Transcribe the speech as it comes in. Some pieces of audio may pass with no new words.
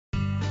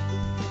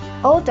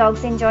All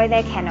dogs enjoy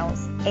their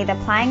kennels, either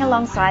playing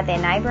alongside their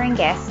neighbouring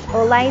guests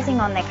or lazing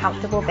on their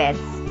comfortable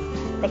beds.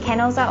 The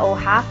kennels are all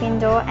half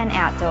indoor and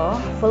outdoor,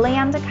 fully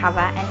under cover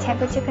and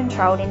temperature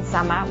controlled in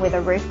summer with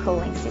a roof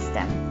cooling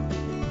system.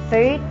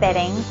 Food,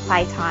 bedding,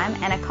 playtime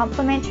and a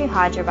complimentary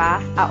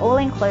hydrobath are all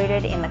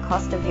included in the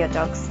cost of your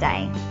dog's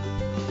stay.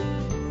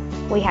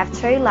 We have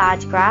 2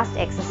 large grassed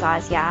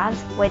exercise yards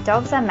where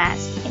dogs are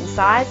matched in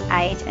size,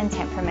 age and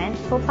temperament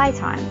for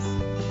playtimes.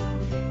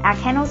 Our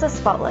kennels are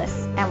spotless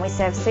and we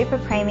serve super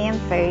premium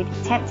food,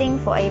 tempting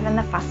for even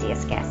the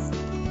fussiest guest.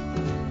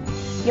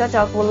 Your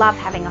dog will love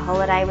having a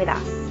holiday with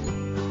us.